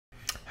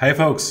Hi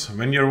folks,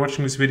 when you're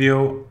watching this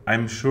video,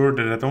 I'm sure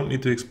that I don't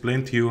need to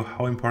explain to you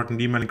how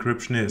important email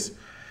encryption is.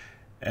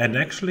 And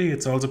actually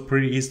it's also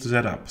pretty easy to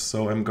set up.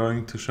 So I'm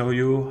going to show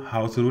you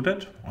how to do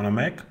that on a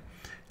Mac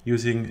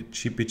using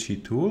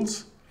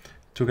GPGTools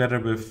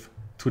together with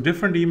two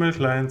different email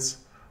clients.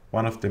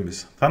 One of them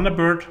is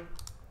Thunderbird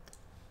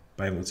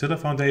by Mozilla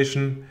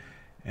Foundation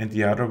and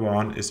the other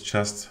one is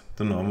just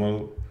the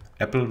normal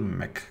Apple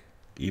Mac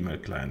email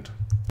client.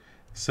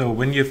 So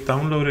when you've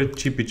downloaded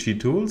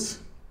GPGTools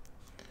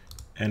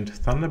and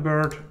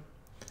Thunderbird,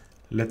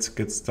 let's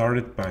get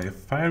started by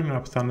firing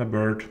up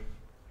Thunderbird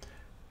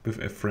with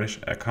a fresh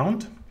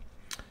account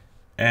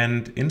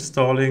and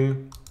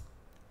installing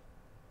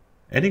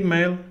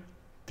Enigmail.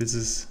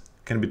 This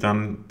can be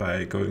done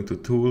by going to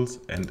Tools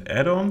and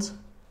Add-ons.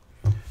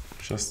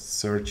 Just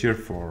search here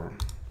for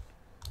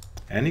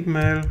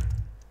Enigmail.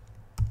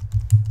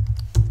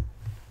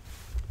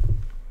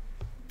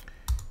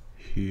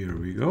 Here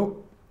we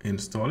go,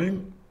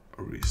 installing,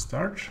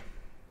 restart.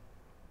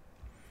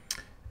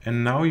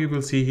 And now you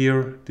will see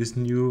here this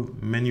new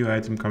menu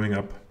item coming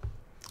up.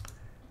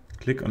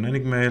 Click on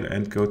Enigmail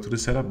and go to the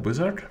setup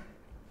wizard.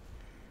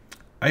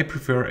 I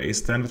prefer a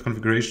standard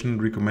configuration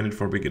recommended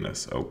for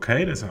beginners.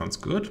 Okay, that sounds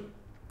good.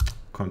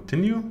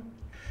 Continue.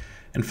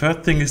 And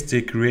third thing is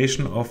the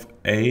creation of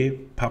a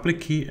public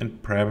key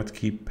and private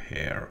key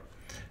pair.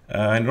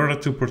 In order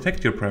to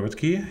protect your private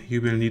key,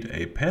 you will need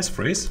a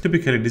passphrase.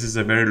 Typically, this is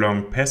a very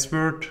long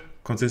password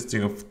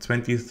consisting of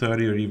 20,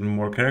 30 or even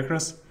more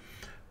characters.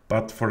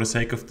 But for the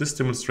sake of this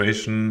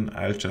demonstration,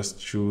 I'll just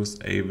choose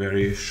a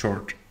very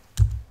short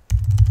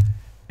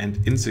and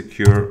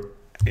insecure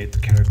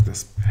 8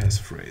 characters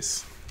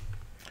passphrase.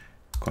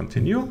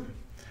 Continue.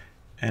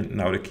 And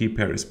now the key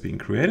pair is being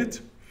created.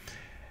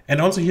 And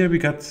also here we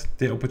got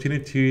the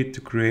opportunity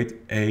to create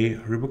a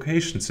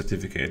revocation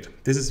certificate.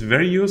 This is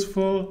very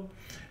useful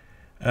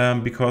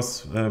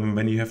because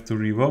when you have to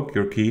revoke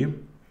your key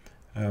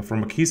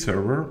from a key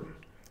server,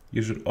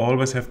 you should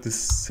always have this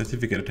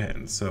certificate at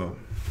hand. So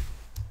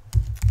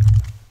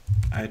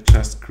I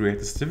just create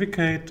a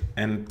certificate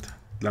and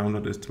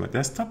download it to my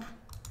desktop.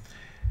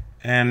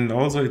 And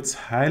also it's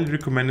highly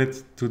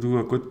recommended to do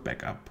a good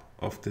backup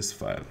of this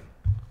file.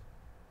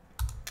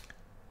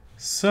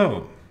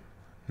 So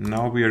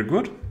now we are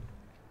good.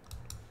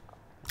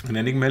 And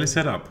Enigmail is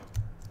set up.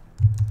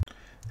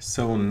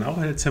 So now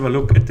let's have a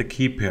look at the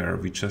key pair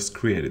we just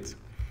created.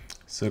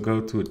 So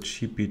go to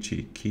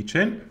GPG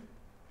keychain.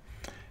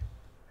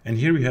 And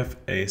here we have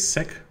a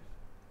sec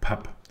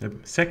pub. The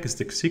sec is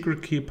the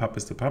secret key, pub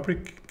is the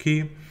public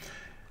key.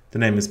 The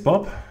name is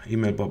Bob,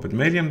 email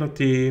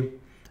bob@mailium.de,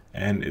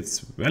 and it's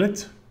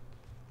valid.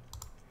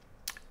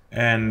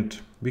 And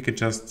we can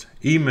just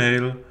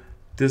email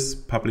this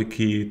public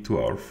key to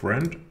our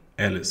friend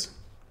Alice.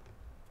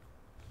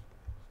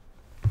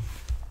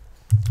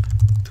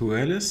 To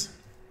Alice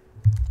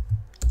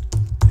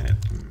at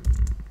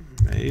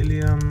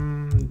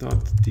mailium.de.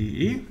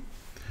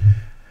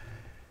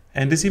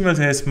 And this email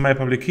says my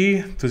public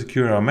key to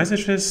secure our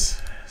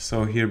messages.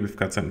 So here we've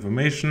got some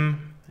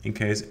information in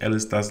case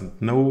Alice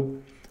doesn't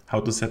know how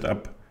to set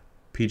up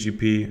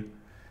PGP.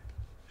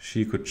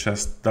 She could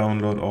just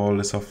download all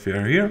the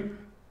software here.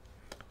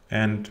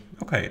 And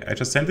okay, I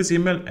just sent this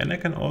email and I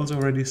can also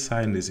already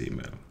sign this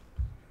email.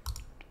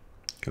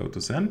 Go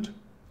to send.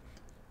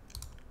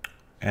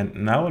 And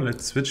now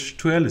let's switch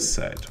to Alice's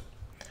side.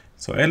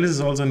 So Alice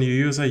is also a new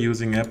user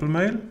using Apple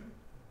Mail.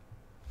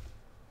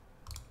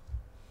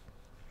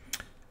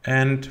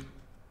 And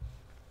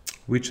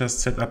we just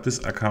set up this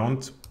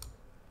account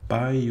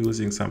by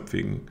using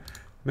something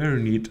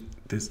very neat.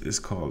 This is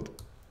called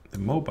the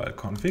mobile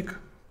config.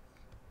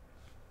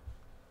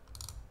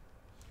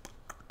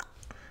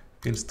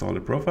 Install the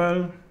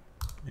profile,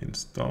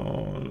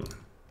 install,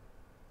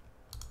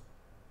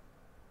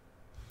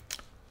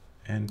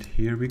 and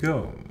here we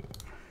go.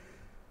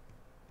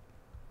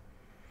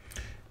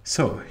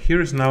 So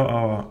here is now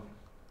our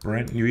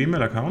brand new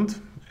email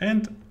account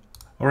and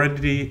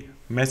already the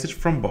message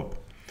from Bob.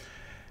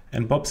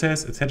 And Bob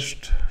says,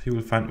 attached, you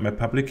will find my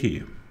public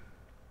key.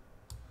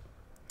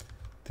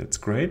 That's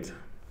great.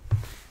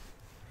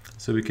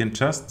 So we can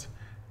just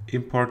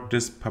import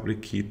this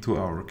public key to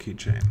our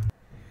keychain.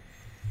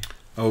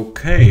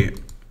 Okay,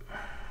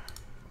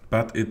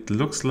 but it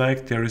looks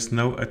like there is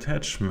no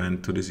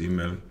attachment to this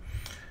email.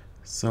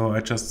 So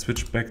I just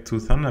switch back to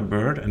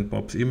Thunderbird and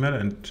Bob's email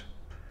and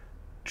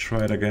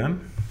try it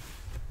again.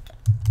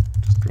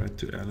 Just write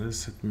to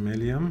Alice at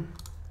Mailium.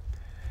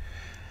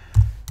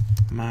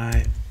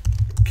 My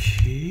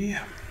key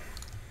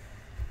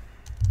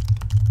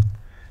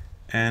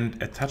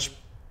and attach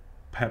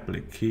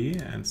public key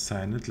and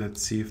sign it.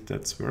 Let's see if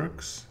that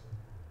works.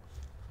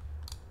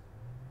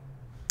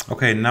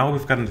 Okay, now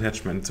we've got an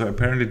attachment. So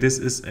apparently this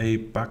is a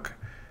bug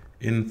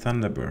in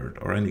Thunderbird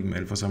or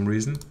Enigmail for some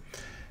reason.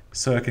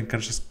 So I can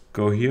just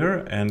go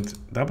here and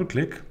double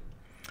click.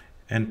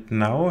 And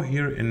now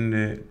here in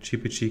the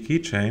GPG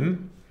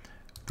keychain,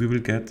 we will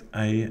get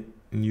a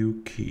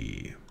new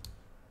key.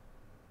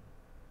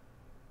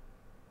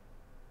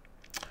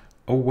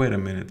 Oh, wait a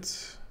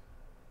minute.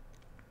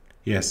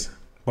 Yes,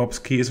 Bob's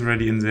key is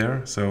already in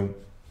there, so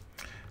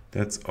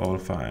that's all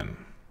fine.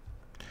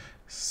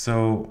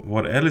 So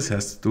what Alice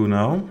has to do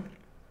now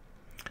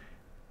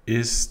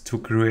is to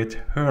create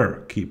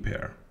her key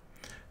pair.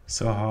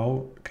 So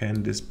how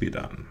can this be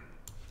done?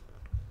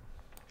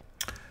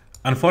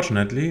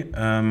 Unfortunately,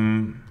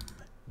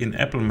 in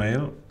Apple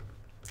Mail,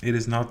 it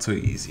is not so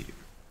easy.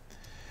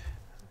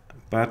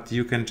 But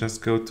you can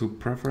just go to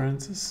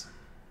Preferences,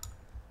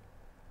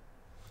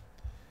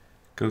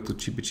 go to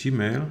GPG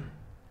Mail,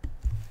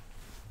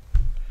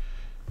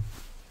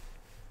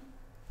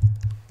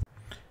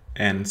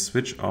 and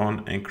switch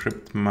on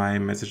Encrypt My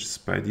Messages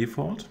by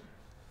default.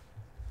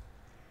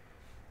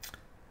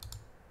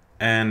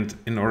 And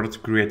in order to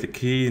create a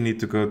key, you need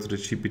to go to the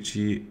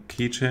GPG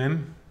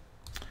keychain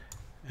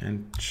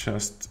and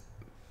just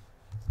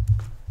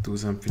do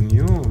something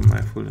new.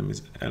 My full name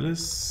is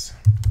Alice.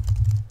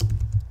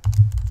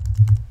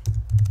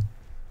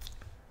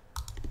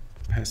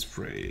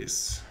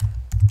 Passphrase.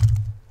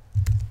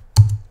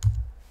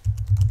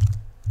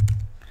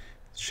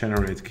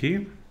 Generate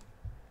key.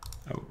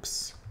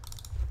 Oops.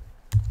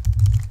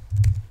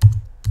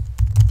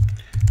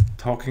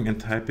 Talking and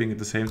typing at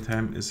the same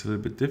time is a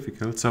little bit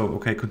difficult. So,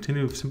 okay,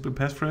 continue with simple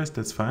passphrase,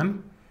 that's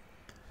fine.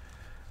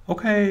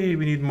 Okay,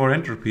 we need more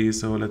entropy,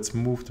 so let's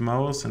move the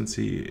mouse and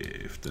see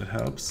if that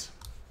helps.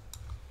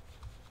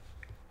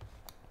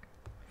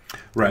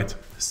 Right,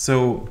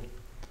 so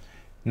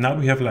now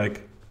we have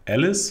like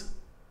Alice,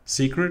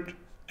 secret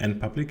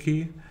and public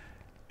key,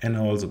 and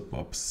also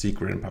Bob's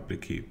secret and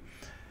public key.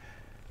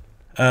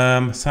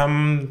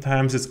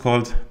 Sometimes it's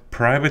called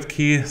private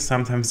key,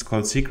 sometimes it's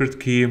called secret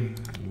key,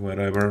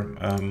 whatever.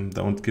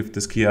 Don't give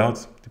this key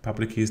out. The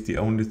public key is the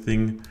only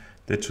thing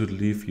that should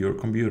leave your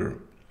computer.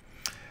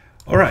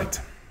 All right,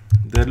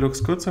 that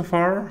looks good so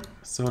far.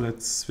 So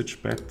let's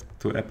switch back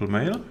to Apple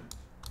Mail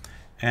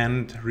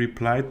and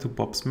reply to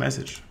Bob's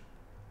message.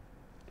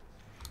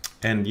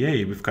 And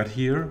yay, we've got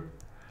here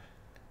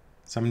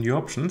some new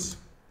options.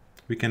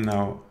 We can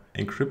now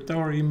encrypt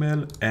our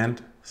email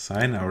and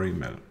sign our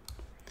email.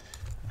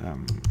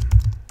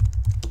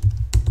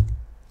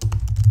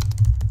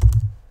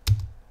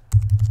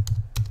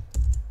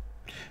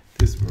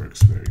 This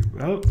works very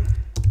well.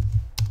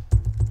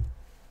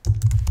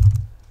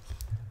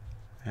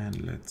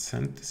 And let's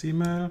send this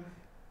email.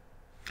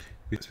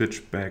 We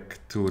switch back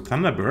to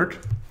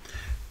Thunderbird,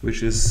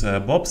 which is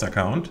Bob's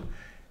account.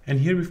 And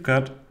here we've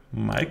got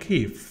my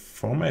key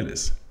from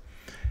Alice.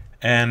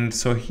 And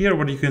so here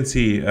what you can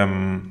see,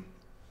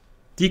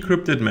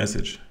 decrypted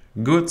message,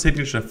 good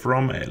signature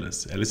from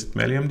Alice,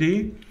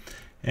 Alice@MailMD.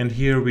 And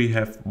here we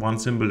have one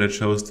symbol that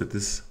shows that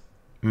this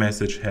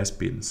message has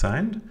been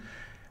signed,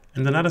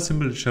 and another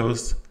symbol that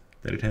shows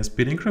that it has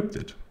been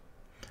encrypted.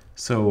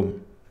 So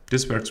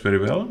this works very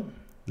well.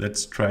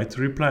 Let's try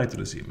to reply to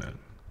this email.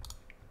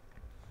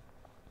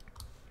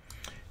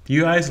 The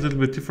UI is a little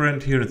bit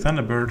different here in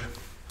Thunderbird.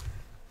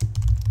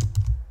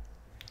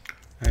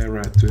 I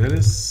write to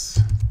Alice.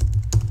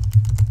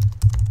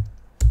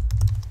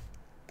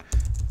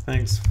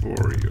 Thanks for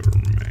your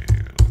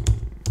mail.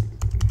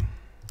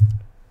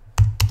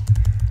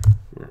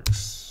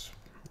 Works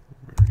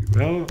very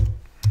well.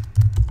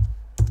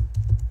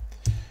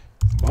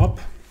 Bob.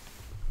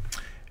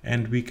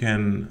 And we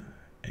can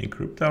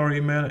encrypt our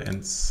email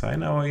and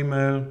sign our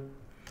email.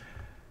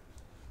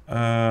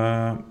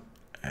 And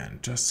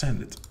just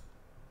send it.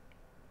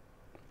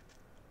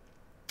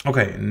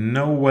 Okay,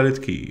 no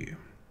valid key.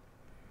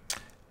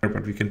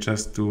 But we can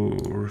just do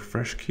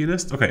refresh key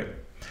list. Okay,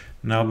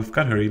 now we've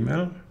got her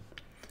email.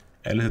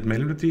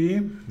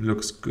 Alice@MailMD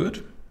looks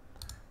good.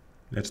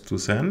 Let's do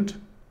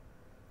send.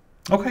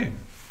 Okay,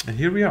 and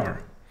here we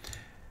are.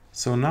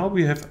 So now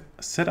we have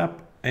set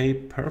up a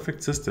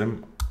perfect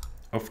system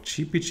of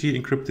GPG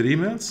encrypted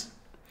emails,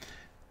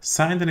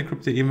 signed and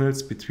encrypted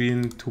emails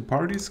between two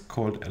parties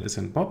called Alice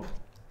and Bob.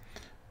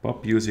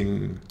 Bob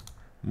using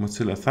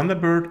Mozilla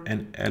Thunderbird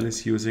and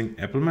Alice using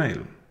Apple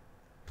Mail.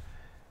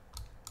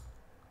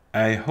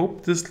 I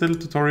hope this little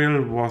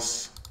tutorial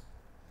was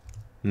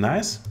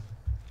nice.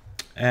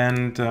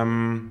 And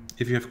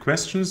if you have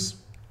questions,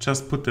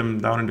 just put them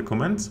down in the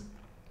comments.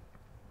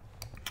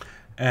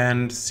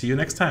 And see you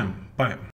next time. Bye.